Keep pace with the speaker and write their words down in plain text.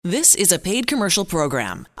This is a paid commercial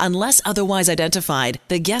program. Unless otherwise identified,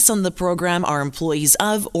 the guests on the program are employees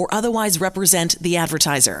of or otherwise represent the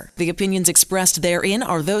advertiser. The opinions expressed therein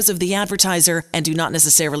are those of the advertiser and do not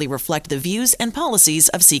necessarily reflect the views and policies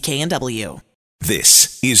of CKNW.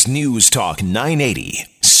 This is News Talk 980,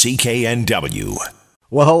 CKNW.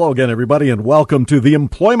 Well, hello again, everybody, and welcome to the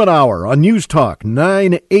Employment Hour on News Talk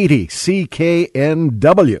 980,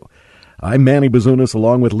 CKNW. I'm Manny Bazunas,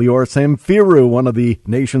 along with Lior Samfiru, one of the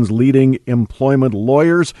nation's leading employment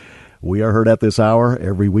lawyers. We are heard at this hour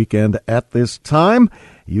every weekend at this time.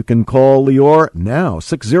 You can call Lior now,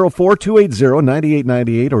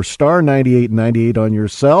 604-280-9898 or star 9898 on your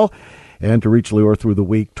cell. And to reach Lior through the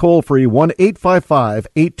week, toll free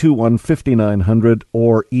 1-855-821-5900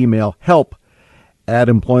 or email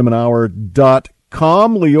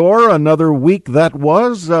help@employmenthour.com. Lior, another week that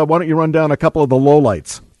was. Why don't you run down a couple of the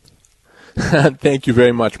lowlights? Thank you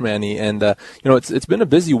very much, Manny. And it's been a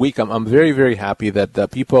busy week. I'm very, very happy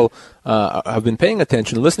that people have been paying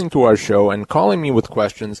attention, listening to our show, and calling me with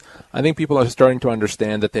questions. I think people are starting to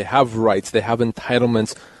understand that they have rights, they have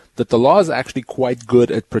entitlements, that the law is actually quite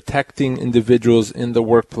good at protecting individuals in the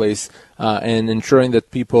workplace and ensuring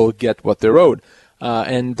that people get what they're owed.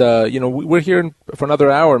 We're here for another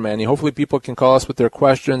hour, Manny. Hopefully people can call us with their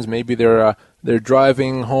questions. Maybe they're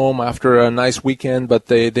driving home after a nice weekend, but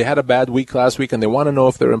they had a bad week last week and they want to know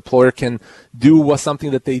if their employer can do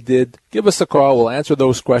something that they did. Give us a call. We'll answer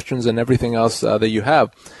those questions and everything else that you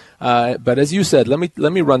have. But as you said, let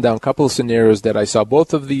me run down a couple of scenarios that I saw.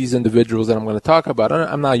 Both of these individuals that I'm going to talk about,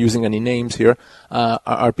 I'm not using any names here,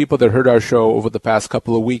 are people that heard our show over the past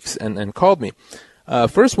couple of weeks and called me.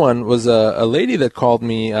 First one was a lady that called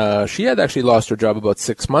me. She had actually lost her job about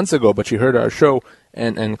 6 months ago, but she heard our show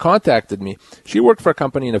and contacted me. She worked for a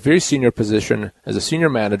company in a very senior position as a senior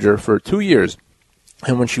manager for 2 years.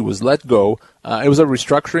 And when she was let go, it was a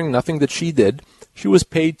restructuring, nothing that she did. She was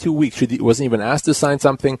paid 2 weeks. She wasn't even asked to sign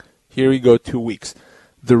something. Here you go, 2 weeks.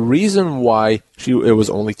 The reason why it was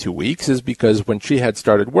only 2 weeks is because when she had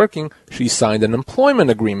started working, she signed an employment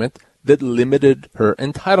agreement that limited her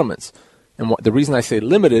entitlements. And the reason I say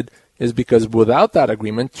limited is because without that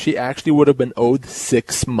agreement, she actually would have been owed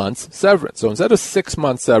 6 months severance. So instead of 6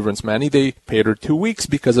 months severance, Manny, they paid her 2 weeks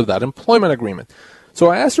because of that employment agreement. So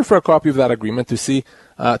I asked her for a copy of that agreement to see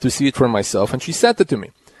it for myself, and she sent it to me.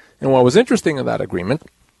 And what was interesting in that agreement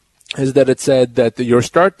is that it said that your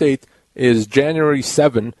start date is January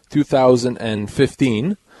 7,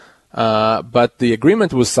 2015, but the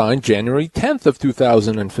agreement was signed January 10th of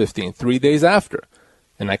 2015, 3 days after.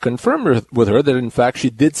 And I confirmed with her that, in fact, she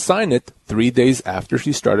did sign it 3 days after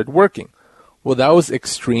she started working. Well, that was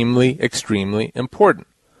extremely, extremely important.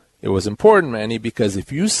 It was important, Manny, because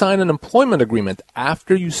if you sign an employment agreement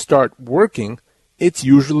after you start working, it's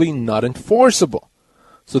usually not enforceable.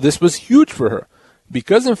 So this was huge for her.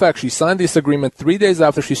 Because, in fact, she signed this agreement 3 days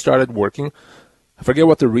after she started working, I forget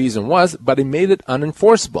what the reason was, but it made it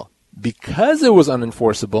unenforceable. Because it was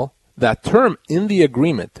unenforceable, that term in the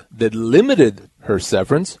agreement that limited her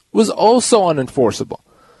severance was also unenforceable.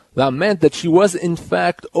 That meant that she was, in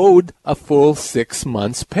fact, owed a full 6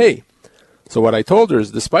 months' pay. So what I told her is,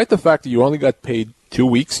 despite the fact that you only got paid 2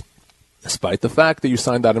 weeks, despite the fact that you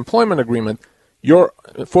signed that employment agreement, your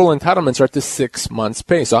full entitlements are to 6 months'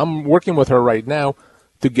 pay. So I'm working with her right now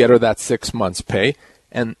to get her that 6 months' pay.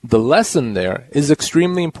 And the lesson there is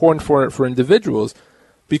extremely important for individuals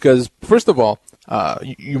because, first of all,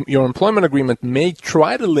 your employment agreement may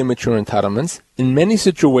try to limit your entitlements. In many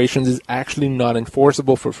situations, is actually not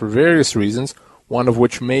enforceable for various reasons, one of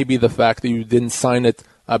which may be the fact that you didn't sign it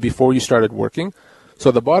before you started working. So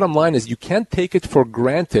the bottom line is you can't take it for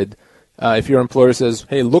granted if your employer says,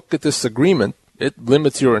 hey, look at this agreement, it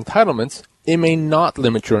limits your entitlements. It may not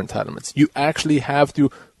limit your entitlements. You actually have to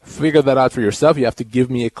figure that out for yourself. You have to give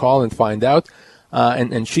me a call and find out.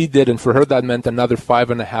 And she did, and for her that meant another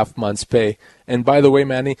 5.5 months' pay. And by the way,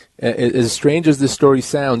 Manny, as strange as this story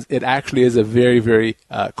sounds, it actually is a very, very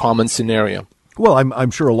common scenario. Well,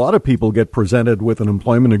 I'm sure a lot of people get presented with an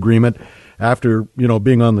employment agreement after,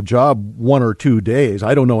 being on the job 1 or 2 days.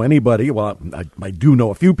 I don't know anybody. Well, I do know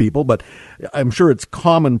a few people, but I'm sure it's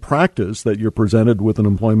common practice that you're presented with an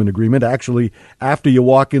employment agreement actually after you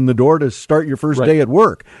walk in the door to start your first day at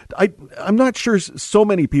work. I'm not sure so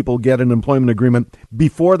many people get an employment agreement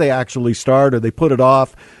before they actually start, or they put it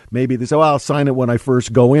off. Maybe they say, well, I'll sign it when I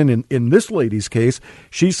first go in. In this lady's case,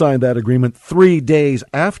 she signed that agreement 3 days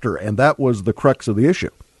after, and that was the crux of the issue.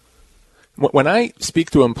 When I speak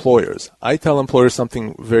to employers, I tell employers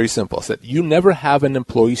something very simple. I said, you never have an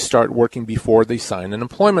employee start working before they sign an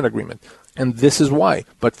employment agreement. And this is why.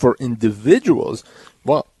 But for individuals,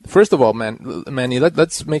 well, first of all, Manny,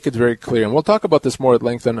 let's make it very clear, and we'll talk about this more at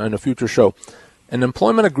length in a future show. An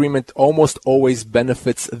employment agreement almost always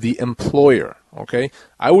benefits the employer, okay?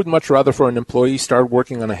 I would much rather for an employee start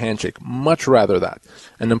working on a handshake, much rather that.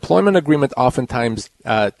 An employment agreement oftentimes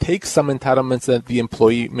takes some entitlements that the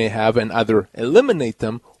employee may have and either eliminate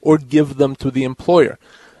them or give them to the employer.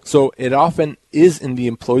 So it often is in the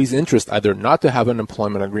employee's interest either not to have an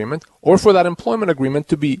employment agreement or for that employment agreement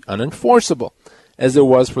to be unenforceable, as it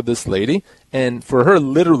was for this lady. And for her,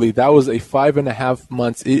 literally, that was a 5.5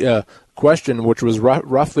 months question, which was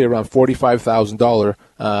roughly around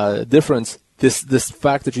 $45,000 difference, this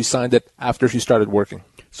fact that she signed it after she started working.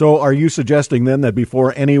 So are you suggesting then that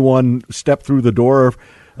before anyone stepped through the door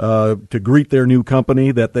to greet their new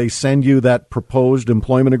company, that they send you that proposed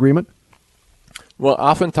employment agreement? Well,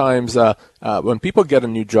 oftentimes when people get a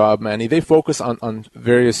new job, Manny, they focus on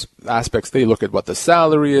various aspects. They look at what the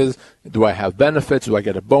salary is. Do I have benefits? Do I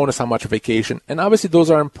get a bonus? How much vacation? And obviously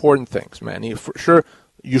those are important things, Manny. For sure,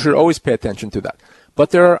 you should always pay attention to that.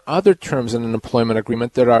 But there are other terms in an employment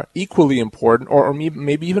agreement that are equally important or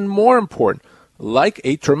maybe even more important, like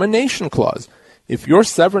a termination clause. If your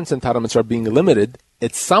severance entitlements are being limited,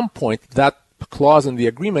 at some point that clause in the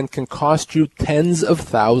agreement can cost you tens of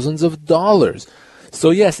thousands of dollars.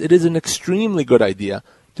 So yes, it is an extremely good idea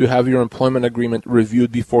to have your employment agreement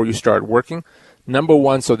reviewed before you start working. Number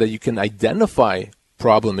one, so that you can identify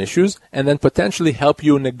problem issues and then potentially help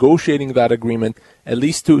you in negotiating that agreement, at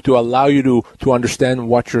least to allow you to understand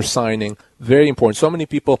what you're signing. Very important. So many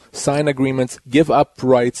people sign agreements, give up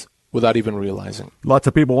rights without even realizing. Lots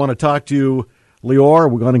of people want to talk to you, Lior.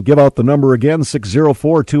 We're going to give out the number again,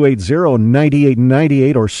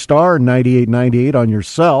 604-280-9898 or star 9898 on your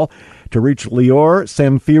cell to reach Lior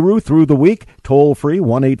Samfiru through the week. Toll free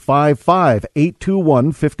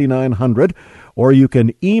 1-855-821-5900, or you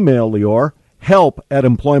can email Lior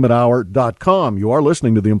help@employmenthour.com. You are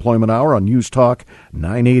listening to the Employment Hour on News Talk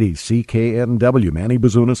 980 CKNW. Manny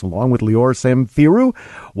Bazunas along with Lior Samfiru,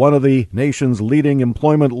 one of the nation's leading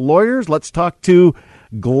employment lawyers. Let's talk to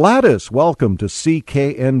Gladys. Welcome to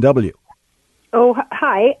CKNW. Oh,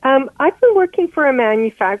 hi. I've been working for a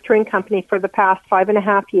manufacturing company for the past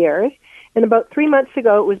 5.5 years, and about 3 months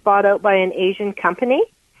ago it was bought out by an Asian company.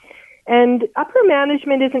 And upper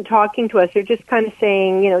management isn't talking to us. They're just kind of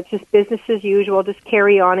saying, it's just business as usual, just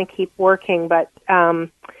carry on and keep working. But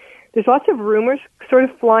there's lots of rumors sort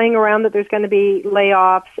of flying around that there's going to be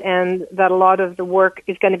layoffs and that a lot of the work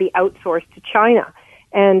is going to be outsourced to China.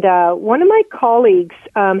 And one of my colleagues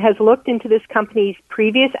has looked into this company's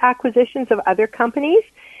previous acquisitions of other companies,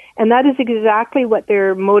 and that is exactly what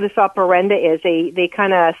their modus operandi is. They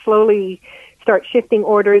kind of slowly start shifting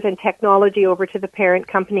orders and technology over to the parent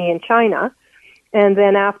company in China. And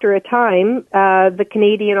then after a time, the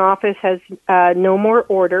Canadian office has no more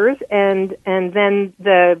orders, and then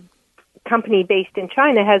the company based in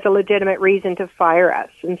China has a legitimate reason to fire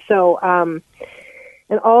us. And so, and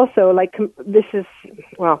also,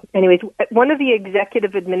 anyways, one of the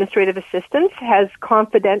executive administrative assistants has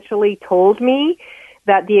confidentially told me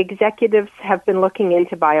that the executives have been looking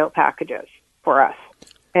into buyout packages for us.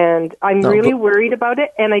 And I'm really worried about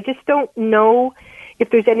it, and I just don't know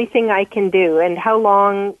if there's anything I can do and how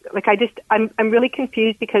long. I'm really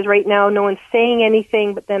confused because right now no one's saying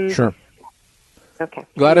anything, but then... Sure. Okay.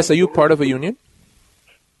 Gladys, are you part of a union?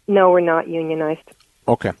 No, we're not unionized.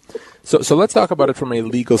 Okay. So let's talk about it from a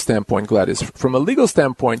legal standpoint, Gladys. From a legal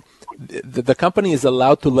standpoint, the company is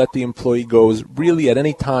allowed to let the employee go really at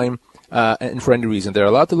any time and for any reason. They're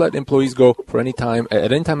allowed to let employees go for any time,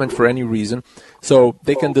 at any time and for any reason. So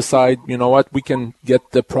they can decide, we can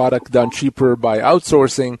get the product done cheaper by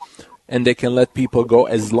outsourcing, and they can let people go.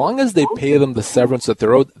 As long as they pay them the severance that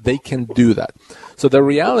they're owed, they can do that. So the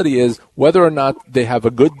reality is, whether or not they have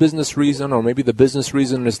a good business reason or maybe the business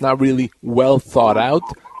reason is not really well thought out,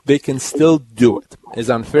 they can still do it. As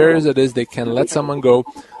unfair as it is, they can let someone go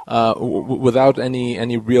without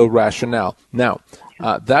any real rationale. Now,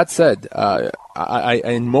 that said,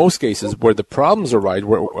 in most cases where the problems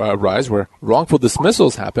arise, where wrongful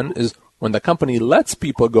dismissals happen, is when the company lets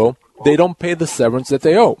people go, they don't pay the severance that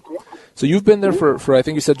they owe. So you've been there for I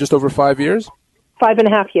think you said just over 5 years?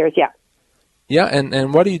 5.5 years, yeah. Yeah,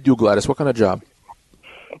 and what do you do, Gladys? What kind of job?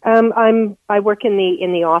 I work in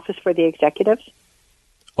the office for the executives.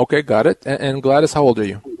 Okay, got it. And Gladys, how old are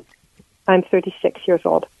you? I'm 36 years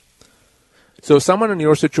old. So someone in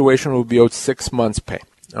your situation will be owed 6 months' pay.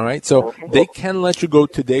 All right, so they can let you go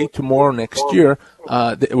today, tomorrow, next year.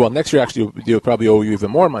 Next year actually they'll probably owe you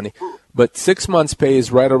even more money. But 6 months' pay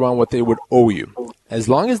is right around what they would owe you. As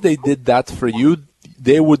long as they did that for you,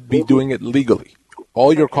 they would be doing it legally.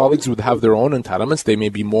 all your colleagues would have their own entitlements. They may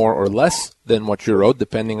be more or less than what you're owed,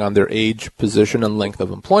 depending on their age, position, and length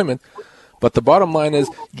of employment. But the bottom line is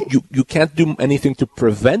you can't do anything to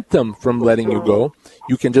prevent them from letting you go.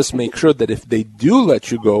 You can just make sure that if they do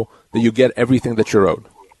let you go, that you get everything that you're owed.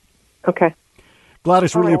 Okay.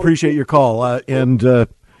 Gladys, really appreciate your call. And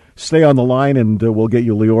stay on the line, and we'll get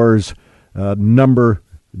you Lior's number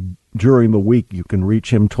during the week. You can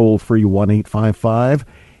reach him toll-free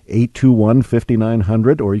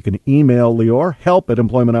 1-855-821-5900, or you can email Lior,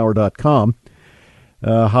 help@employmenthour.com.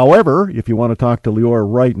 However, if you want to talk to Lior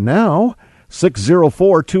right now,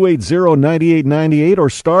 604-280-9898 or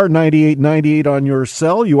star 9898 on your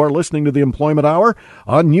cell. You are listening to the Employment Hour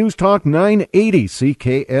on News Talk 980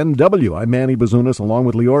 CKNW. I'm Manny Bazunas along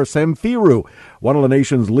with Lior Samfiru, one of the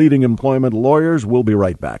nation's leading employment lawyers. We'll be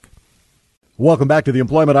right back. Welcome back to the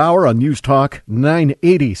Employment Hour on News Talk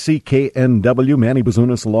 980 CKNW. Manny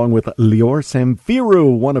Bazunas along with Lior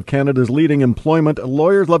Samfiru, one of Canada's leading employment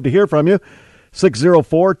lawyers. Love to hear from you.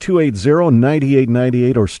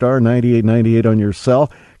 604-280-9898 or star 9898 on your cell.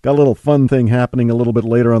 Got a little fun thing happening a little bit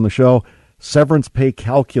later on the show.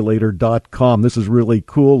 SeverancePayCalculator.com. This is really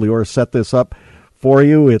cool. Lior set this up for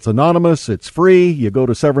you. It's anonymous. It's free. You go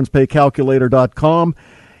to SeverancePayCalculator.com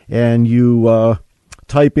and you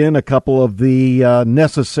type in a couple of the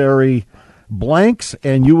necessary blanks,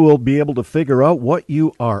 and you will be able to figure out what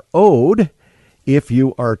you are owed if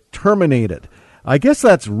you are terminated. I guess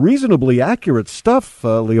that's reasonably accurate stuff,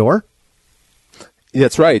 Lior.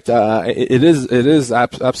 That's right. It is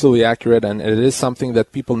absolutely accurate, and it is something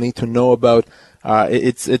that people need to know about.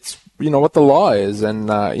 It's what the law is, and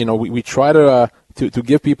we try to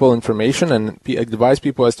give people information and advise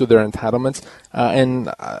people as to their entitlements.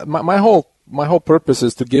 My whole purpose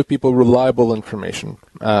is to give people reliable information,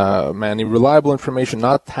 Manny. Reliable information,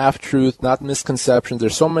 not half-truth, not misconceptions.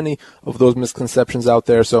 There's so many of those misconceptions out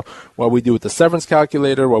there. So what we do with the severance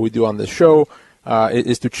calculator, what we do on this show,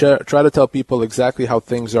 is to try to tell people exactly how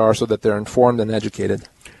things are so that they're informed and educated.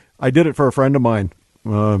 I did it for a friend of mine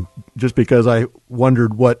just because I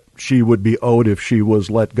wondered what she would be owed if she was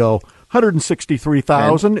let go.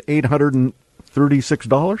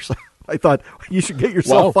 $163,836. I thought you should get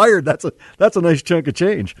yourself fired. That's a nice chunk of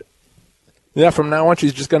change. Yeah, from now on,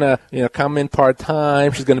 she's just gonna come in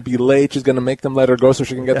part-time. She's gonna be late. She's gonna make them let her go so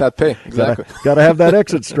she can get that pay. Exactly. Got to have that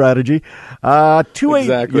exit strategy.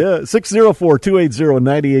 Exactly.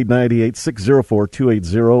 604-280-9898,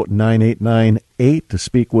 604-280-9898 to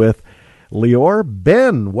speak with Lior.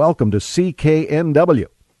 Ben, welcome to CKNW.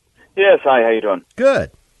 Yes, hi. How you doing?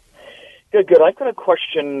 Good. Good. I've got a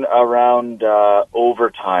question around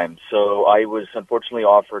overtime. So I was unfortunately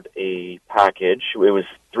offered a package. It was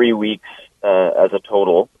 3 weeks as a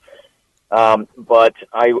total. But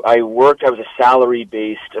I was a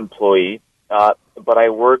salary-based employee, but I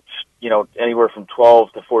worked, anywhere from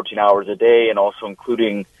 12 to 14 hours a day, and also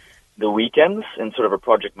including the weekends in sort of a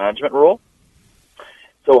project management role.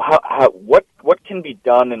 So what can be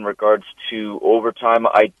done in regards to overtime?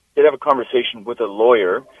 I did have a conversation with a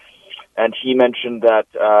lawyer, and he mentioned that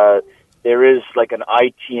there is like an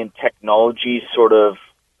IT and technology sort of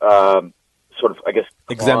I guess,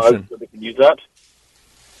 exemption. So they can use that.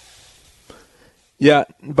 Yeah,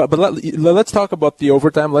 but let's talk about the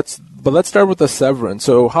overtime. Let's start with the severance.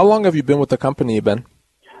 So how long have you been with the company, Ben?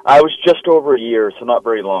 I was just over a year, so not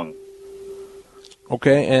very long.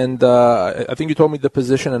 Okay, and I think you told me the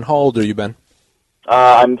position, and how old are you, Ben?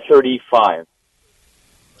 I'm 35.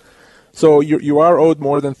 So you are owed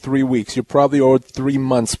more than 3 weeks. You're probably owed 3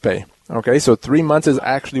 months' pay. Okay, so 3 months is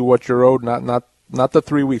actually what you're owed, not the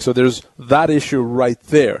 3 weeks. So there's that issue right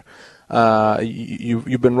there.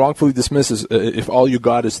 You've been wrongfully dismissed if all you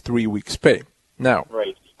got is 3 weeks' pay. Now,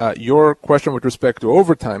 right. Your question with respect to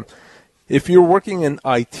overtime, if you're working in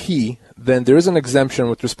IT, then there is an exemption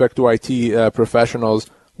with respect to IT professionals,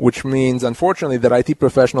 which means, unfortunately, that IT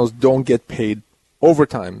professionals don't get paid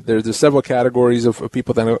overtime. There's several categories of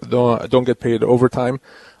people that don't get paid overtime,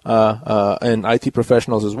 and IT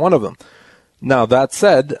professionals is one of them. Now, that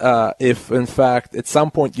said, if in fact at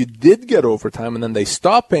some point you did get overtime and then they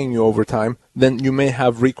stop paying you overtime, then you may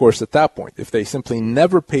have recourse at that point. If they simply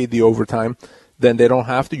never paid the overtime, then they don't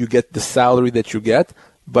have to. You get the salary that you get,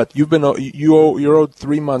 but you're owed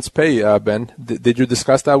 3 months' pay. Ben, did you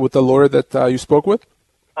discuss that with the lawyer that you spoke with?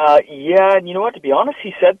 Yeah, and you know what? To be honest,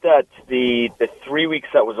 he said that the 3 weeks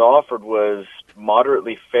that was offered was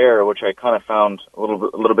moderately fair, which I kind of found a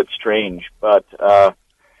little bit strange. But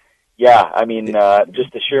yeah, I mean,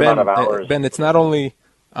 just the sheer amount of hours. Ben, it's not only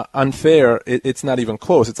unfair, it's not even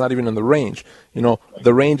close. It's not even in the range.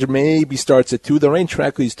 The range maybe starts at 2. The range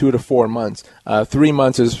practically is 2 to 4 months. 3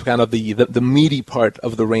 months is kind of the meaty part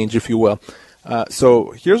of the range, if you will.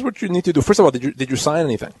 So here's what you need to do. First of all, did you sign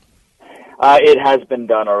anything? It has been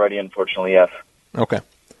done already, unfortunately, yes. Okay.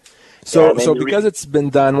 So because it's been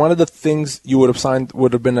done, one of the things you would have signed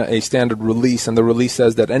would have been a standard release, and the release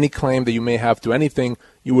says that any claim that you may have to anything,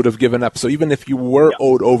 you would have given up. So even if you were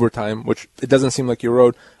owed overtime, which it doesn't seem like you're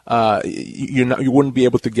owed, you wouldn't be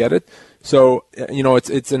able to get it. So,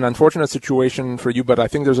 it's an unfortunate situation for you, but I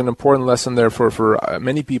think there's an important lesson there for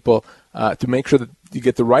many people to make sure that you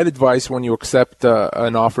get the right advice when you accept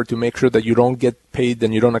an offer, to make sure that you don't get paid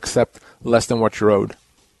and you don't accept less than what you're owed.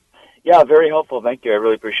 Yeah, very helpful. Thank you. I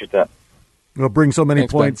really appreciate that. It'll bring so many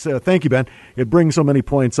points. Thank you, Ben. It brings so many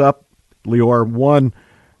points up, Lior. One,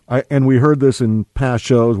 and we heard this in past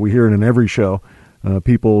shows. We hear it in every show.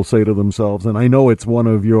 People say to themselves, and I know it's one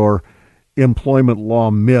of your employment law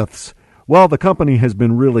myths, well, the company has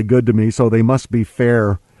been really good to me, so they must be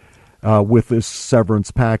fair with this severance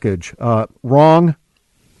package. Wrong?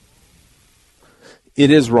 It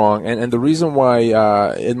is wrong, and the reason why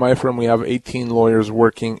in my firm we have 18 lawyers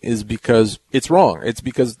working is because it's wrong. It's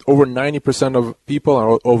because over 90% of people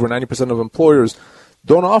or over 90% of employers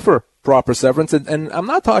don't offer proper severance, and I'm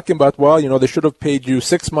not talking about, they should have paid you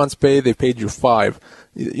 6 months' pay, they paid you 5.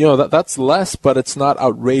 That's less, but it's not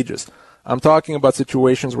outrageous. I'm talking about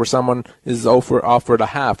situations where someone is offered a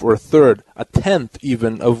half or a third, a tenth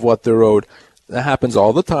even of what they're owed. That happens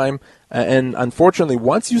all the time. And unfortunately,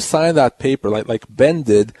 once you sign that paper, like Ben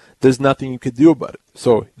did, there's nothing you could do about it.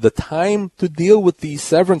 So the time to deal with these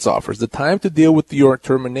severance offers, the time to deal with your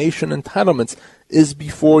termination entitlements is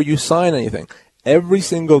before you sign anything. Every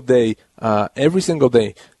single day,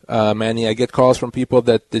 Manny, I get calls from people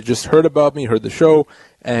that they just heard about me, heard the show,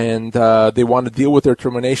 and they want to deal with their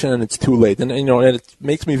termination, and it's too late. And it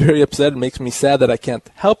makes me very upset. It makes me sad that I can't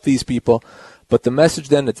help these people. But the message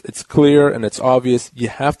then, it's clear and it's obvious. You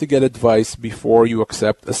have to get advice before you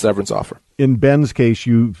accept a severance offer. In Ben's case,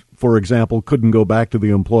 you, for example, couldn't go back to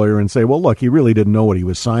the employer and say, well, look, he really didn't know what he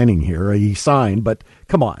was signing here. He signed, but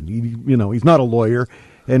come on, he's not a lawyer,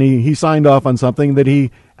 and he signed off on something that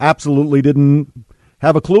he absolutely didn't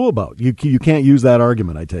have a clue about. You can't use that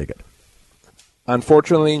argument, I take it.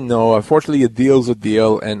 Unfortunately, no. Unfortunately, a deal's a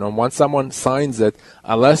deal, and once someone signs it,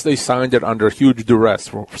 unless they signed it under huge duress.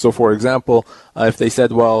 So, for example, if they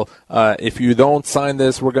said, well, if you don't sign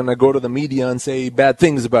this, we're going to go to the media and say bad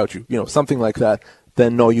things about you, something like that,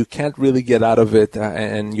 then no, you can't really get out of it,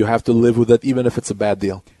 and you have to live with it, even if it's a bad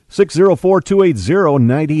deal.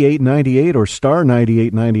 604-280-9898 or star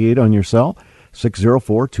 9898 on your cell.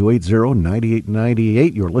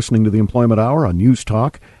 604-280-9898. You're listening to the Employment Hour on News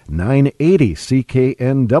Talk 980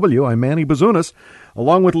 CKNW. I'm Manny Bazunas,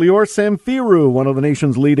 along with Lior Samfiru, one of the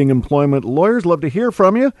nation's leading employment lawyers. Love to hear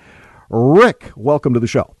from you. Rick, welcome to the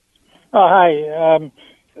show. Hi.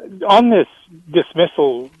 On this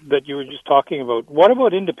dismissal that you were just talking about, what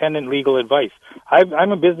about independent legal advice?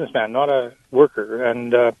 I'm a businessman, not a worker,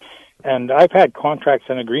 and I've had contracts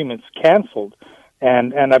and agreements canceled.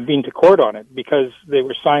 And I've been to court on it because they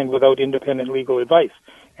were signed without independent legal advice.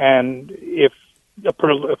 And if a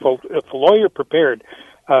lawyer prepared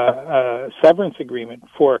a severance agreement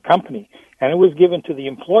for a company and it was given to the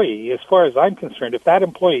employee, as far as I'm concerned, if that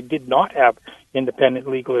employee did not have independent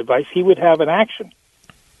legal advice, he would have an action.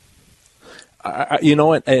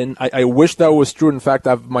 I wish that was true. In fact,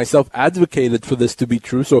 I've myself advocated for this to be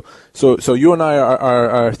true. So you and I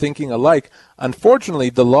are thinking alike.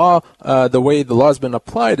 Unfortunately, the law, the way the law has been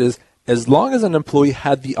applied is, as long as an employee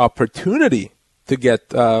had the opportunity to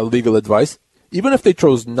get legal advice, even if they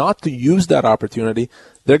chose not to use that opportunity,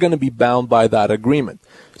 they're going to be bound by that agreement.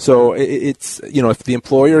 So it's, if the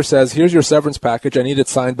employer says, here's your severance package, I need it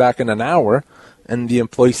signed back in an hour, and the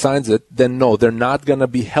employee signs it, then no, they're not going to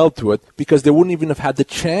be held to it because they wouldn't even have had the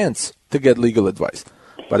chance to get legal advice.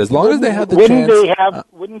 But as long as they had the chance...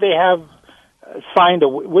 Wouldn't they have signed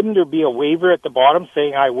wouldn't there be a waiver at the bottom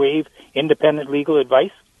saying I waive independent legal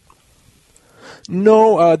advice?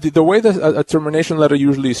 No, the way a termination letter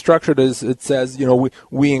usually is structured is it says,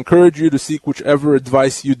 we encourage you to seek whichever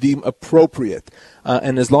advice you deem appropriate.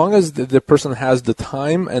 And as long as the person has the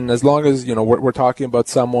time, and as long as, we're talking about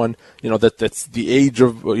someone, that's the age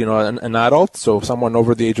of, an adult, so someone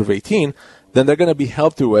over the age of 18, then they're going to be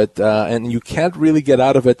held to it, and you can't really get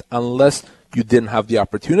out of it unless you didn't have the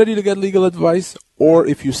opportunity to get legal advice or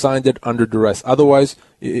if you signed it under duress. Otherwise,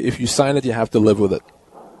 if you sign it, you have to live with it.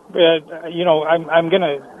 I'm going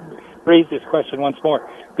to raise this question once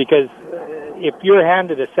more because if you're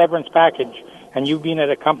handed a severance package and you've been at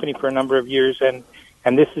a company for a number of years and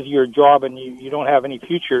and this is your job, and you don't have any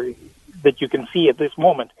future that you can see at this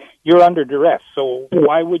moment, you're under duress. So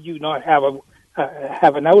why would you not have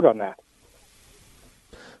an out on that?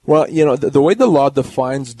 Well, the way the law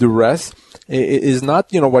defines duress is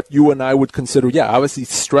not, what you and I would consider, obviously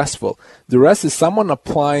stressful. Duress is someone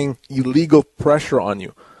applying illegal pressure on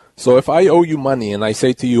you. So if I owe you money and I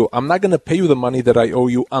say to you, I'm not going to pay you the money that I owe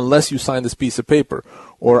you unless you sign this piece of paper,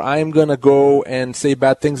 or I'm going to go and say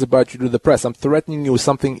bad things about you to the press, I'm threatening you with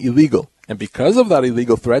something illegal. And because of that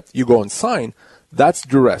illegal threat, you go and sign, that's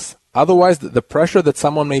duress. Otherwise, the pressure that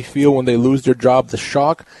someone may feel when they lose their job, the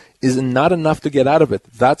shock, is not enough to get out of it.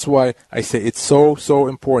 That's why I say it's so, so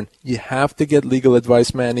important. You have to get legal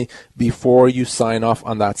advice, Manny, before you sign off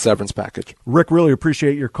on that severance package. Rick, really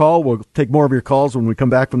appreciate your call. We'll take more of your calls when we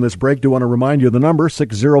come back from this break. Do want to remind you of the number,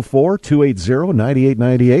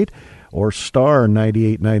 604-280-9898 or star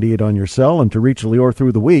 9898 on your cell. And to reach Lior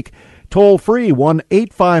through the week, toll free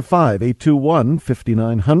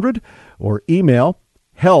 1-855-821-5900 or email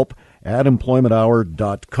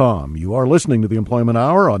help@employmenthour.com. You are listening to the Employment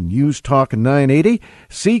Hour on News Talk 980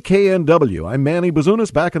 CKNW. I'm Manny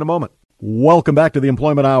Bazunas. Back in a moment. Welcome back to the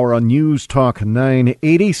Employment Hour on News Talk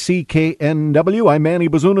 980 CKNW. I'm Manny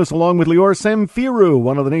Bazunas along with Lior Samfiru,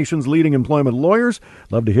 one of the nation's leading employment lawyers.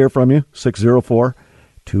 Love to hear from you.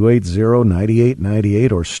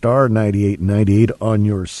 604-280-9898 or star 9898 on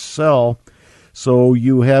your cell. So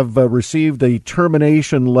you have received a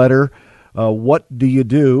termination letter. What do you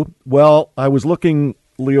do? Well, I was looking,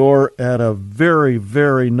 Lior, at a very,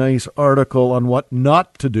 very nice article on what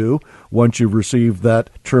not to do once you've received that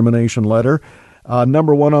termination letter.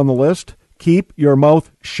 Number one on the list, keep your mouth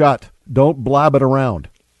shut. Don't blab it around.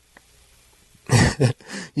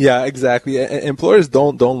 Yeah, exactly. Employers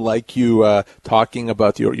don't like you talking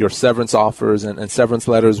about your severance offers and severance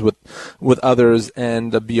letters with others.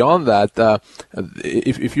 And beyond that,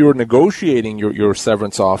 if you're negotiating your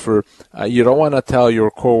severance offer, you don't want to tell your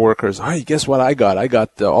coworkers, "Hey, guess what I got? I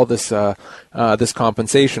got all this this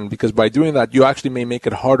compensation." Because by doing that, you actually may make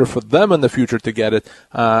it harder for them in the future to get it.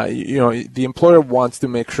 The employer wants to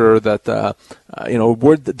make sure that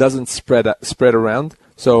word doesn't spread around.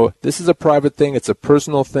 So this is a private thing. It's a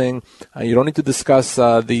personal thing. You don't need to discuss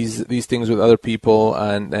these things with other people.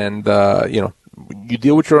 And you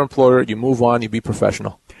deal with your employer. You move on. You be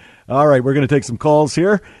professional. All right, we're going to take some calls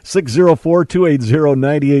here.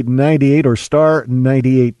 604-280-9898 or star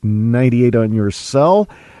 9898 on your cell.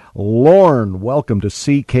 Lorne, welcome to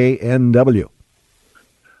CKNW.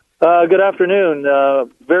 Good afternoon.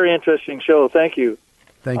 Very interesting show. Thank you.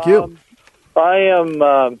 Thank you. I am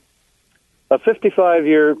a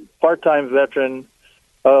 55-year part-time veteran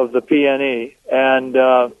of the PNE, and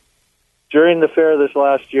during the fair this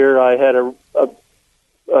last year, I had a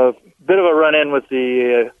bit of a run-in with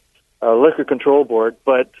the Liquor Control Board,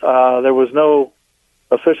 but there was no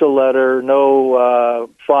official letter, no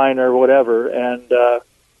fine or whatever, and the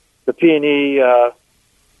PNE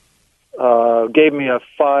gave me a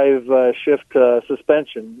 5-shift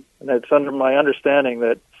suspension, and it's under my understanding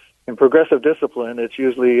that in progressive discipline, it's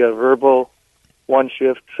usually a verbal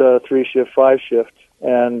 1-shift, 3-shift, 5-shift,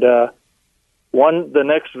 and the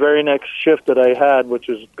very next shift that I had, which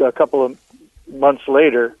was a couple of months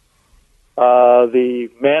later, the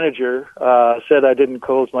manager said I didn't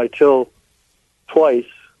close my till twice,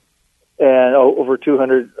 and over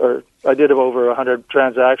 200, or I did over 100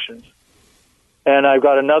 transactions, and I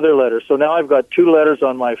got another letter. So now I've got 2 letters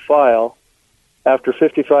on my file after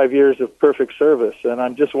 55 years of perfect service, and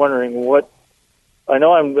I'm just wondering what. I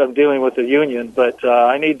know I'm dealing with the union, but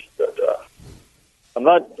I'm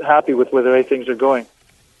not happy with the way things are going.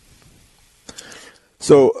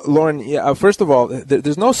 So, Lauren, first of all,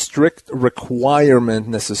 there's no strict requirement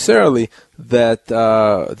necessarily that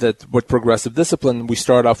with progressive discipline we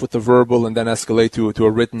start off with a verbal and then escalate to a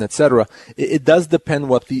written, etc. It does depend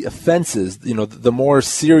what the offense is. The more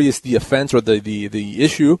serious the offense or the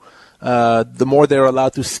issue, the more they're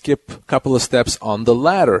allowed to skip a couple of steps on the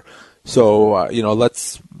ladder. So,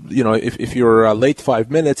 if you're late 5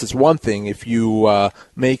 minutes, it's one thing. If you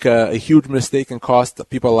make a huge mistake and cost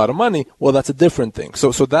people a lot of money, well, that's a different thing.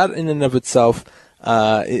 So that in and of itself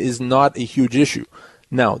is not a huge issue.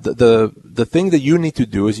 Now, the thing that you need to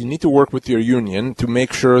do is you need to work with your union to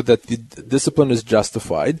make sure that the discipline is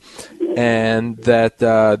justified and that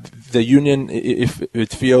the union, if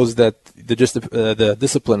it feels that the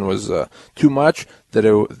discipline was too much, that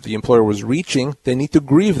the employer was reaching, they need to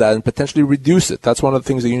grieve that and potentially reduce it. That's one of the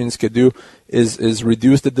things the unions could do is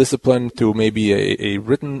reduce the discipline to maybe a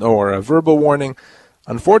written or a verbal warning.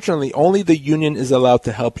 Unfortunately, only the union is allowed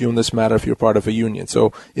to help you in this matter if you're part of a union.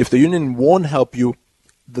 So if the union won't help you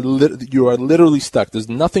you are literally stuck. There's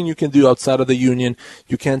nothing you can do outside of the union.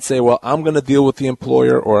 You can't say, well, I'm going to deal with the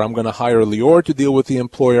employer, or I'm going to hire Lior to deal with the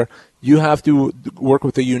employer. You have to work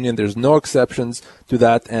with the union. There's no exceptions to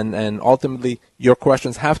that, and ultimately your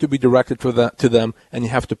questions have to be directed to them, and you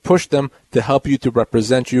have to push them to help you, to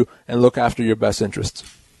represent you, and look after your best interests.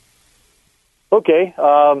 Okay.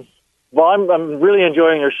 Well, I'm really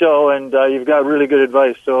enjoying your show, and you've got really good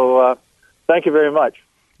advice. So thank you very much.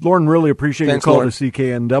 Lauren, really appreciate Thanks, your call Lauren. to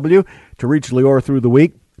CKNW. To reach Lior through the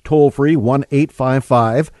week, toll free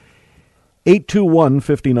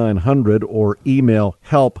 1-855-821-5900 or email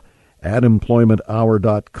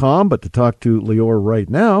help@employmenthour.com. But to talk to Lior right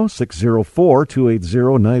now,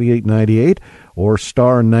 604-280-9898 or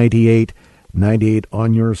star 9898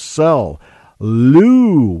 on your cell.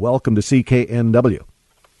 Lou, welcome to CKNW.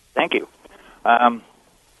 Thank you. A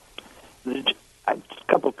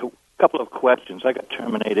couple of questions. I got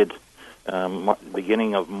terminated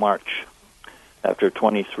beginning of March after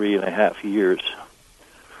 23 and a half years,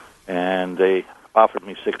 and they offered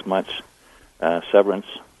me 6 months severance,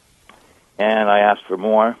 and I asked for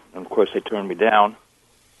more, and of course they turned me down,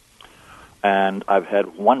 and I've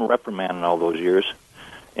had one reprimand in all those years,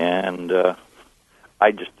 and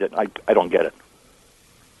I don't get it.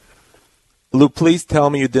 Lou, please tell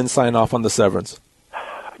me you didn't sign off on the severance.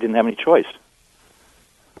 I didn't have any choice.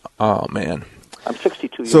 Oh, man. I'm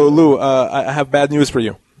 62 years So, old. Lou, I have bad news for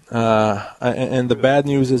you. And the bad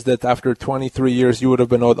news is that after 23 years, you would have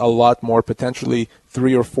been owed a lot more, potentially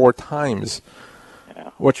 3 or 4 times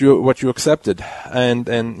what you accepted. And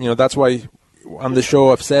that's why on the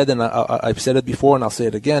show I've said, and I've said it before and I'll say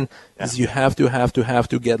it again, is you have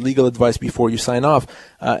to get legal advice before you sign off.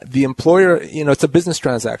 The employer, it's a business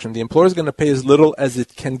transaction. The employer is going to pay as little as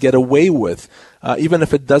it can get away with, even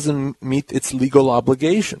if it doesn't meet its legal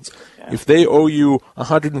obligations. Yeah. If they owe you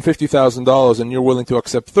 $150,000 and you're willing to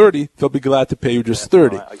accept 30, they'll be glad to pay you just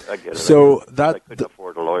 30. I get it. So I couldn't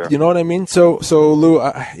afford a lawyer. You know what I mean? So Lou,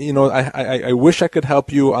 I wish I could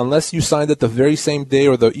help you. Unless you signed it the very same day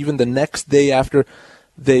or even the next day after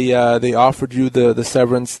they offered you the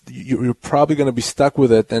severance, you're probably going to be stuck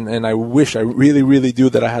with it. And I wish, I really, really do,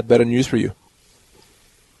 that I had better news for you.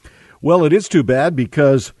 Well, it is too bad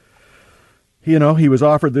because, he was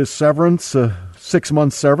offered this severance, 6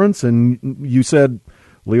 months severance, and you said,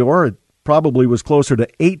 Lior, it probably was closer to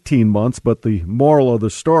 18 months, but the moral of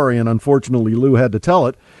the story, and unfortunately Lou had to tell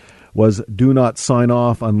it, was do not sign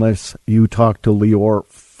off unless you talk to Lior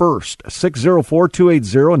first.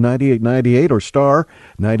 604-280-9898 or star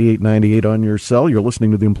 9898 on your cell. You're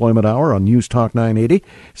listening to the Employment Hour on News Talk 980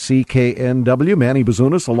 CKNW. Manny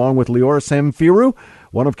Bazunas along with Lior Samfiru,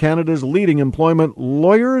 one of Canada's leading employment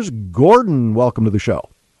lawyers. Gordon, welcome to the show.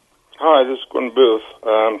 Hi, this is Gordon Booth.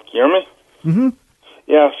 Can you hear me? Mm-hmm.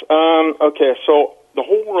 Yes. Okay, so the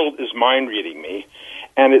whole world is mind-reading me,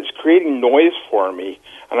 and it's creating noise for me.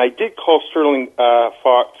 And I did call Sterling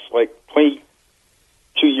Fox like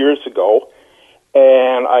 22 years ago,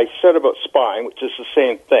 and I said about spying, which is the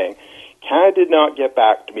same thing. Canada did not get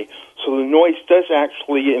back to me. So the noise does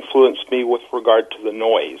actually influence me with regard to the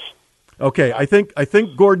noise. Okay, I think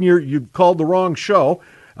Gordon, you called the wrong show,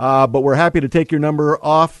 but we're happy to take your number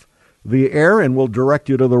off the air, and we'll direct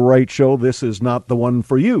you to the right show. This is not the one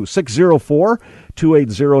for you.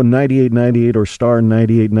 604-280-9898 or star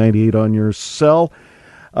 9898 on your cell.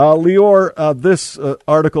 Lior, this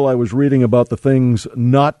article I was reading about the things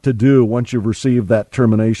not to do once you've received that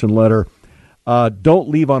termination letter, don't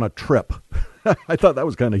leave on a trip. I thought that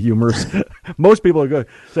was kind of humorous. Most people are going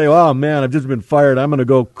to say, oh, man, I've just been fired. I'm going to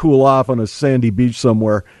go cool off on a sandy beach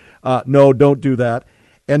somewhere. No, don't do that.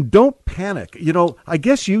 And don't panic. I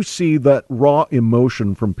guess you see that raw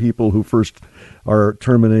emotion from people who first are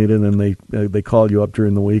terminated and they call you up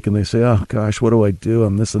during the week and they say, oh, gosh, what do I do?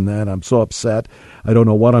 I'm this and that. I'm so upset. I don't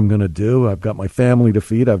know what I'm going to do. I've got my family to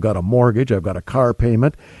feed. I've got a mortgage. I've got a car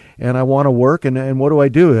payment. And I want to work, and what do I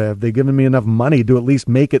do? Have they given me enough money to at least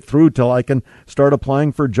make it through till I can start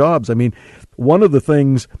applying for jobs? I mean, one of the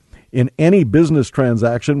things in any business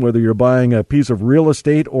transaction, whether you're buying a piece of real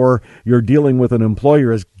estate or you're dealing with an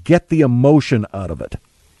employer, is get the emotion out of it.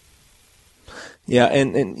 Yeah,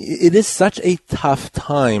 and it is such a tough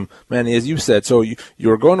time, man, as you said. So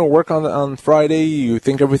you're going to work on Friday. You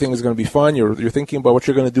think everything is going to be fun. You're thinking about what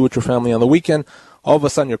you're going to do with your family on the weekend. All of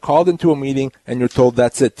a sudden, you're called into a meeting, and you're told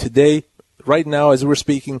that's it. Today, right now, as we're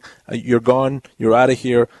speaking, you're gone. You're out of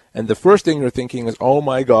here. And the first thing you're thinking is, oh,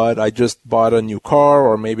 my God, I just bought a new car,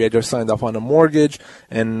 or maybe I just signed off on a mortgage,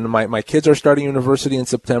 and my kids are starting university in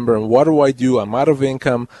September, and what do? I'm out of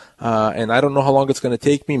income, and I don't know how long it's going to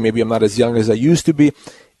take me. Maybe I'm not as young as I used to be.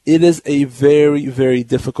 it is a very, very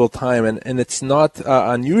difficult time, and it's not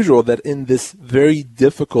unusual that in this very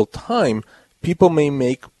difficult time, people may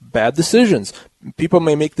make bad decisions. People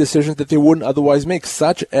may make decisions that they wouldn't otherwise make,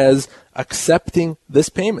 such as accepting this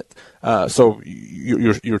payment. So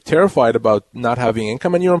you're terrified about not having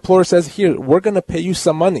income, and your employer says, here, we're going to pay you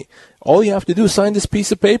some money. All you have to do is sign this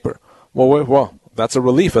piece of paper. Well, that's a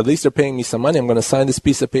relief. At least they're paying me some money. I'm going to sign this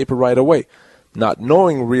piece of paper right away. Not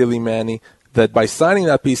knowing really, Manny, that by signing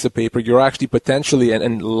that piece of paper, you're actually potentially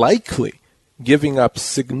and likely giving up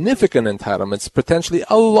significant entitlements, potentially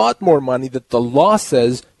a lot more money that the law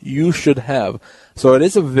says you should have. So it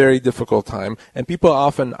is a very difficult time, and people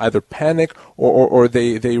often either panic or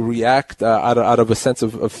they react out of a sense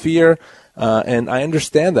of fear, and I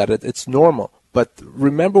understand that. It's normal. But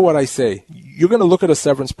remember what I say. You're going to look at a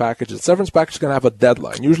severance package. The severance package is going to have a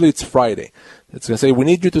deadline. Usually it's Friday. It's going to say, we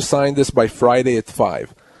need you to sign this by Friday at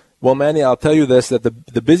 5. Well, Manny, I'll tell you this, that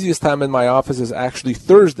the busiest time in my office is actually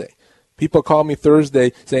Thursday. People call me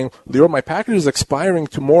Thursday saying, Lior, my package is expiring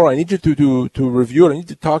tomorrow. I need you to review it. I need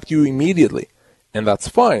to talk to you immediately. And that's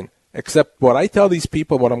fine. Except what I tell these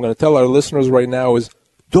people, what I'm going to tell our listeners right now is,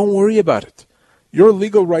 don't worry about it. Your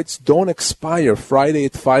legal rights don't expire Friday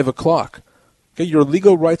at 5 o'clock. Okay, your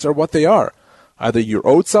legal rights are what they are. Either you're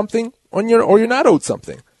owed something or you're not owed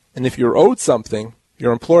something. And if you're owed something,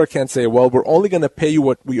 your employer can't say, well, we're only going to pay you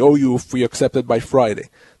what we owe you if we accept it by Friday.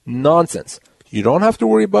 Nonsense. You don't have to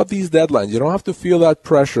worry about these deadlines. You don't have to feel that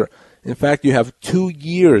pressure. In fact, you have 2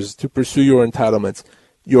 years to pursue your entitlements.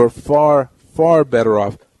 You're far, far better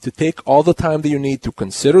off to take all the time that you need to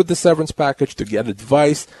consider the severance package, to get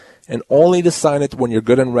advice, and only to sign it when you're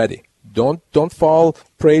good and ready. Don't fall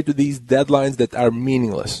prey to these deadlines that are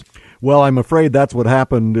meaningless. Well, I'm afraid that's what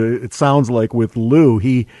happened, it sounds like, with Lou.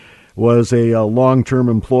 He was a long-term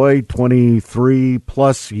employee,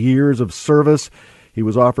 23-plus years of service. He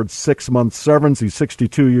was offered 6-month severance. He's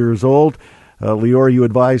 62 years old. Lior, you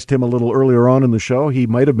advised him a little earlier on in the show. He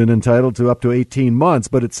might have been entitled to up to 18 months,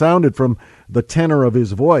 but it sounded from the tenor of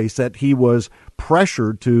his voice that he was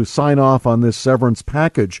pressured to sign off on this severance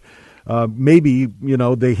package. Maybe,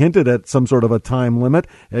 they hinted at some sort of a time limit.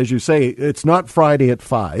 As you say, it's not Friday at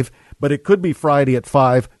 5, but it could be Friday at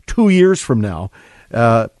 5 2 years from now.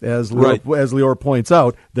 As Lior points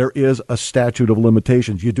out, there is a statute of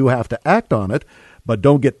limitations. You do have to act on it, but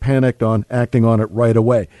don't get panicked on acting on it right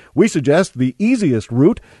away. We suggest the easiest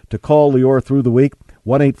route to call Lior through the week,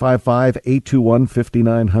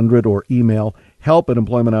 1-855-821-5900, or email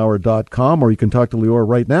help@employmenthour.com, or you can talk to Lior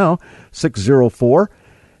right now,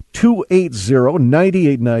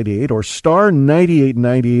 604-280-9898 or star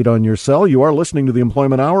 9898 on your cell. You are listening to the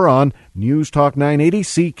Employment Hour on News Talk 980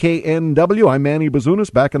 CKNW. I'm Manny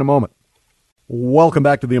Bazunas. Back in a moment. Welcome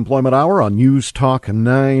back to the Employment Hour on News Talk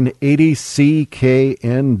 980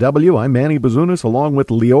 CKNW. I'm Manny Bazunas along with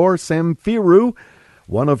Lior Samfiru,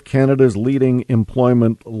 one of Canada's leading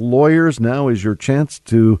employment lawyers. Now is your chance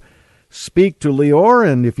to speak to Lior,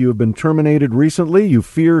 and if you have been terminated recently, you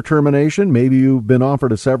fear termination, maybe you've been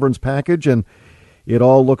offered a severance package and it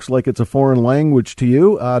all looks like it's a foreign language to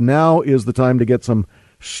you, now is the time to get some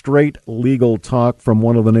straight legal talk from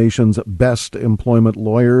one of the nation's best employment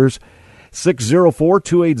lawyers.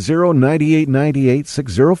 604-280-9898,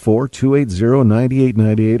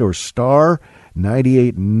 604-280-9898, or star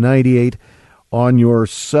 9898 on your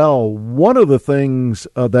cell. One of the things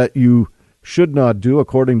that you should not do,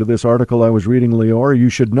 according to this article I was reading, Lior, you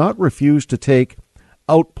should not refuse to take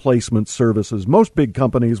outplacement services. Most big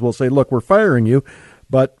companies will say, look, we're firing you,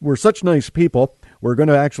 but we're such nice people, we're going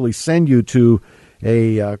to actually send you to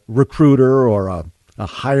a recruiter or a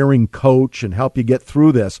hiring coach and help you get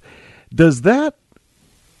through this. Does that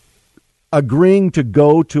agreeing to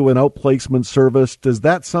go to an outplacement service, does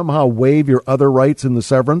that somehow waive your other rights in the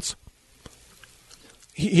severance?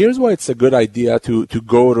 Here's why it's a good idea to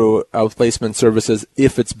go to outplacement services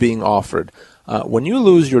if it's being offered. When you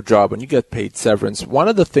lose your job and you get paid severance, one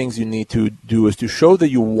of the things you need to do is to show that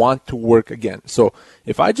you want to work again. So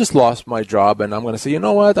if I just lost my job and I'm going to say, you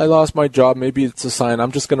know what, I lost my job, maybe it's a sign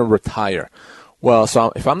I'm just going to retire. Well,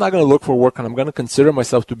 so if I'm not going to look for work and I'm going to consider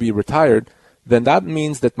myself to be retired, then that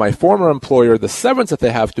means that my former employer, the severance that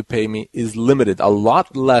they have to pay me is limited, a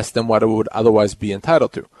lot less than what I would otherwise be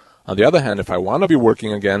entitled to. On the other hand, if I want to be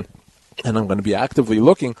working again and I'm going to be actively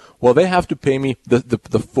looking, well, they have to pay me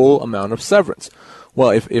the full amount of severance. Well,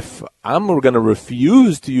 if I'm going to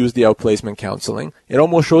refuse to use the outplacement counseling, it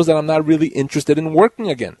almost shows that I'm not really interested in working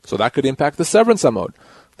again. So that could impact the severance I'm owed.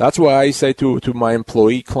 That's why I say to my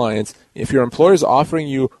employee clients, if your employer is offering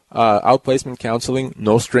you outplacement counseling,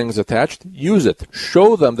 no strings attached, use it.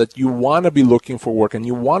 Show them that you want to be looking for work and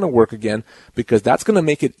you want to work again, because that's going to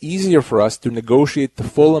make it easier for us to negotiate the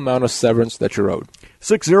full amount of severance that you're owed.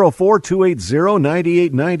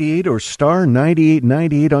 604-280-9898 or star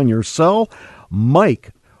 9898 on your cell. Mike,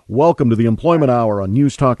 welcome to the Employment Hour on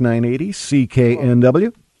News Talk 980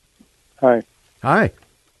 CKNW. Hi. Hi.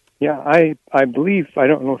 Yeah, I believe, I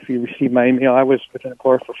don't know if you received my email. I was with an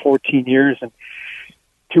employer for 14 years, and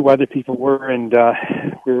two other people were, and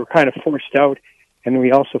we were kind of forced out. And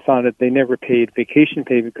we also found that they never paid vacation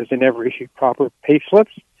pay because they never issued proper pay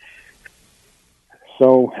slips.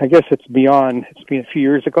 So I guess it's been a few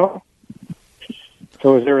years ago.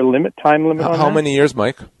 So is there a time limit on that? How many years,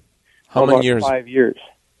 Mike? How many years? 5 years.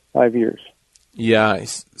 5 years. Yeah.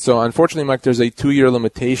 So unfortunately, Mike, there's a 2-year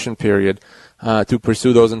limitation period to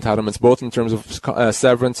pursue those entitlements, both in terms of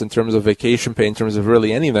severance, in terms of vacation pay, in terms of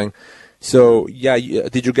really anything. So, yeah,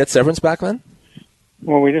 did you get severance back then?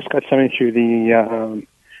 Well, we just got something through the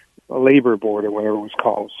labor board or whatever it was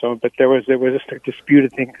called. So, but there was just a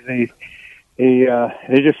disputed thing because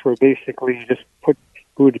they just were basically just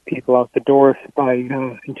booted people out the door by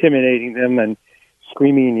intimidating them and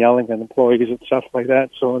screaming and yelling at employees and stuff like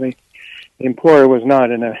that. So the employer was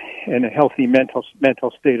not in a healthy mental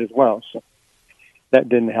state as well. So that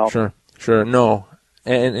didn't help. Sure, no.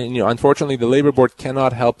 And unfortunately, the labor board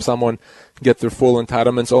cannot help someone get their full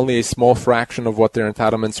entitlements, only a small fraction of what their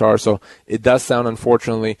entitlements are. So it does sound,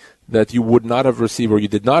 unfortunately, that you would not have received, or you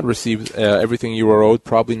did not receive everything you were owed,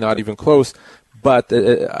 probably not even close. But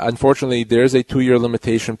unfortunately, there's a 2-year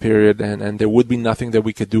limitation period, and there would be nothing that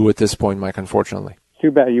we could do at this point, Mike, unfortunately.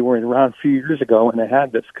 Too bad you weren't around a few years ago when they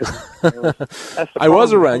had this. Cause I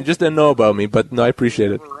was around, you just didn't know about me, but no, I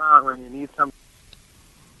appreciate it. You were around when you need some.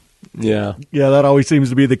 Yeah, that always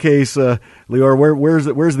seems to be the case.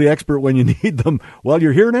 Lior, where's the expert when you need them? Well,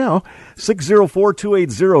 you're here now.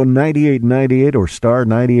 604-280-9898 or star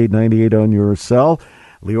 9898 on your cell.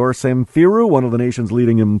 Lior Samfiru, one of the nation's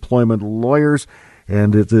leading employment lawyers,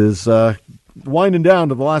 and it is winding down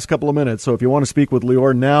to the last couple of minutes. So if you want to speak with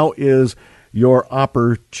Lior, now is your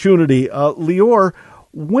opportunity. Lior,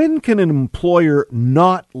 when can an employer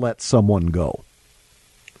not let someone go?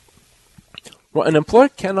 Well, an employer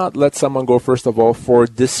cannot let someone go, first of all, for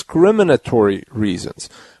discriminatory reasons.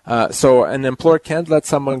 So an employer can't let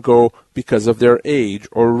someone go because of their age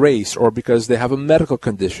or race, or because they have a medical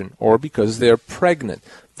condition, or because they're pregnant.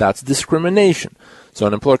 That's discrimination. So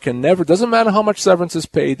an employer can never, doesn't matter how much severance is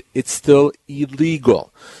paid, it's still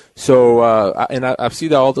illegal. So, and I've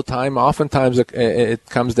seen that all the time. Oftentimes it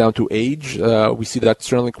comes down to age. We see that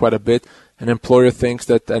certainly quite a bit. An employer thinks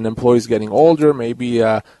that an employee is getting older. Maybe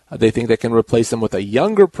they think they can replace them with a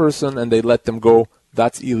younger person, and they let them go.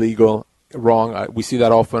 That's illegal. Wrong. We see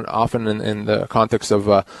that often in the context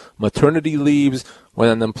of maternity leaves, when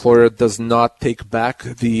an employer does not take back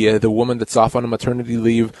the woman that's off on a maternity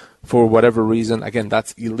leave for whatever reason. Again,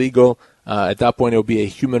 that's illegal. At that point, it will be a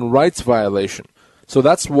human rights violation. So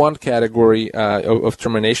that's one category of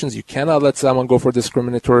terminations. You cannot let someone go for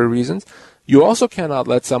discriminatory reasons. You also cannot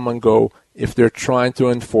let someone go if they're trying to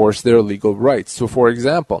enforce their legal rights. So, for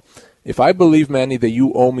example, if I believe, Manny, that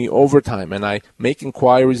you owe me overtime, and I make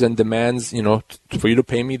inquiries and demands, for you to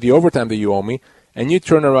pay me the overtime that you owe me, and you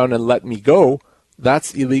turn around and let me go,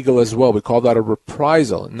 that's illegal as well. We call that a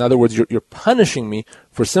reprisal. In other words, you're punishing me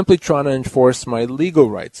for simply trying to enforce my legal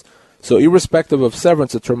rights. So irrespective of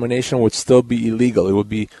severance, a termination would still be illegal. It would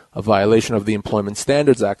be a violation of the Employment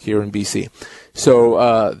Standards Act here in BC.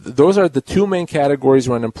 So those are the two main categories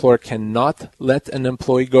where an employer cannot let an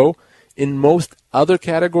employee go. In most other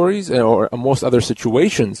categories, or most other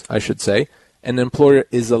situations, I should say, an employer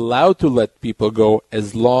is allowed to let people go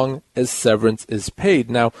as long as severance is paid.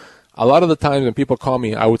 Now, a lot of the times when people call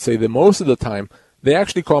me, I would say that most of the time, they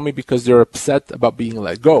actually call me because they're upset about being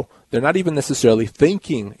let go. They're not even necessarily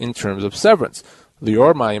thinking in terms of severance.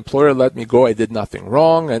 Lior, my employer let me go. I did nothing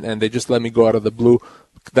wrong, and they just let me go out of the blue.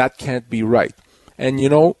 That can't be right. And,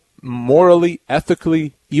 morally,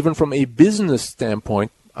 ethically, even from a business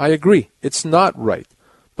standpoint, I agree. It's not right.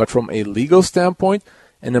 But from a legal standpoint,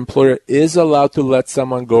 an employer is allowed to let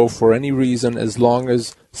someone go for any reason as long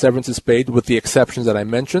as severance is paid, with the exceptions that I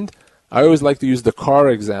mentioned. I always like to use the car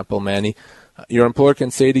example, Manny. Your employer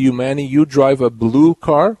can say to you, Manny, you drive a blue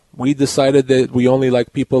car. We decided that we only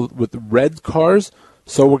like people with red cars,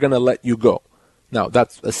 so we're going to let you go. Now,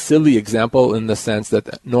 that's a silly example in the sense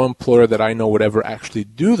that no employer that I know would ever actually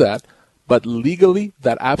do that, but legally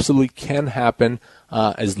that absolutely can happen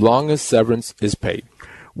as long as severance is paid.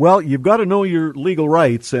 Well, you've got to know your legal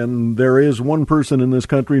rights, and there is one person in this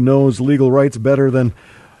country knows legal rights better than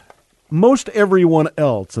most everyone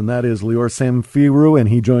else, and that is Lior Samfiru, and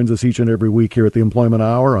he joins us each and every week here at the Employment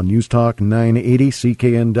Hour on News Talk 980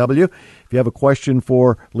 CKNW. If you have a question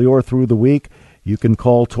for Lior through the week, you can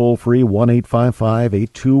call toll-free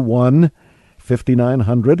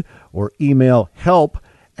 1-855-821-5900 or email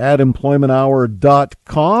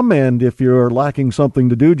help@employmenthour.com. And if you're lacking something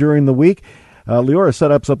to do during the week, Lior has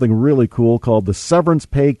set up something really cool called the Severance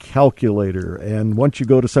Pay Calculator. And once you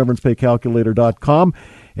go to severancepaycalculator.com,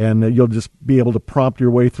 and you'll just be able to prompt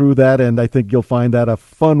your way through that, and I think you'll find that a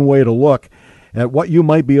fun way to look at what you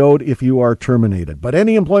might be owed if you are terminated. But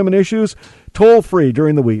any employment issues, toll free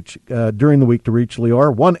during the week to reach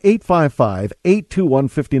Lior,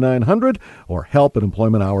 1-855-821-5900 or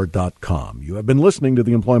help@employmenthour.com. You have been listening to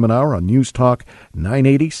the Employment Hour on News Talk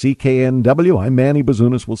 980 CKNW. I'm Manny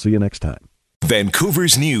Bazunas. We'll see you next time.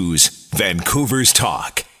 Vancouver's News, Vancouver's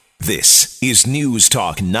Talk. This is News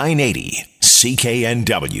Talk 980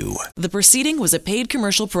 CKNW. The proceeding was a paid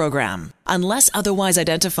commercial program. Unless otherwise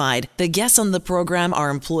identified, the guests on the program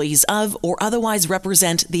are employees of or otherwise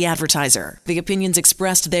represent the advertiser. The opinions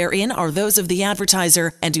expressed therein are those of the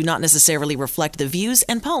advertiser and do not necessarily reflect the views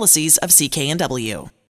and policies of CKNW.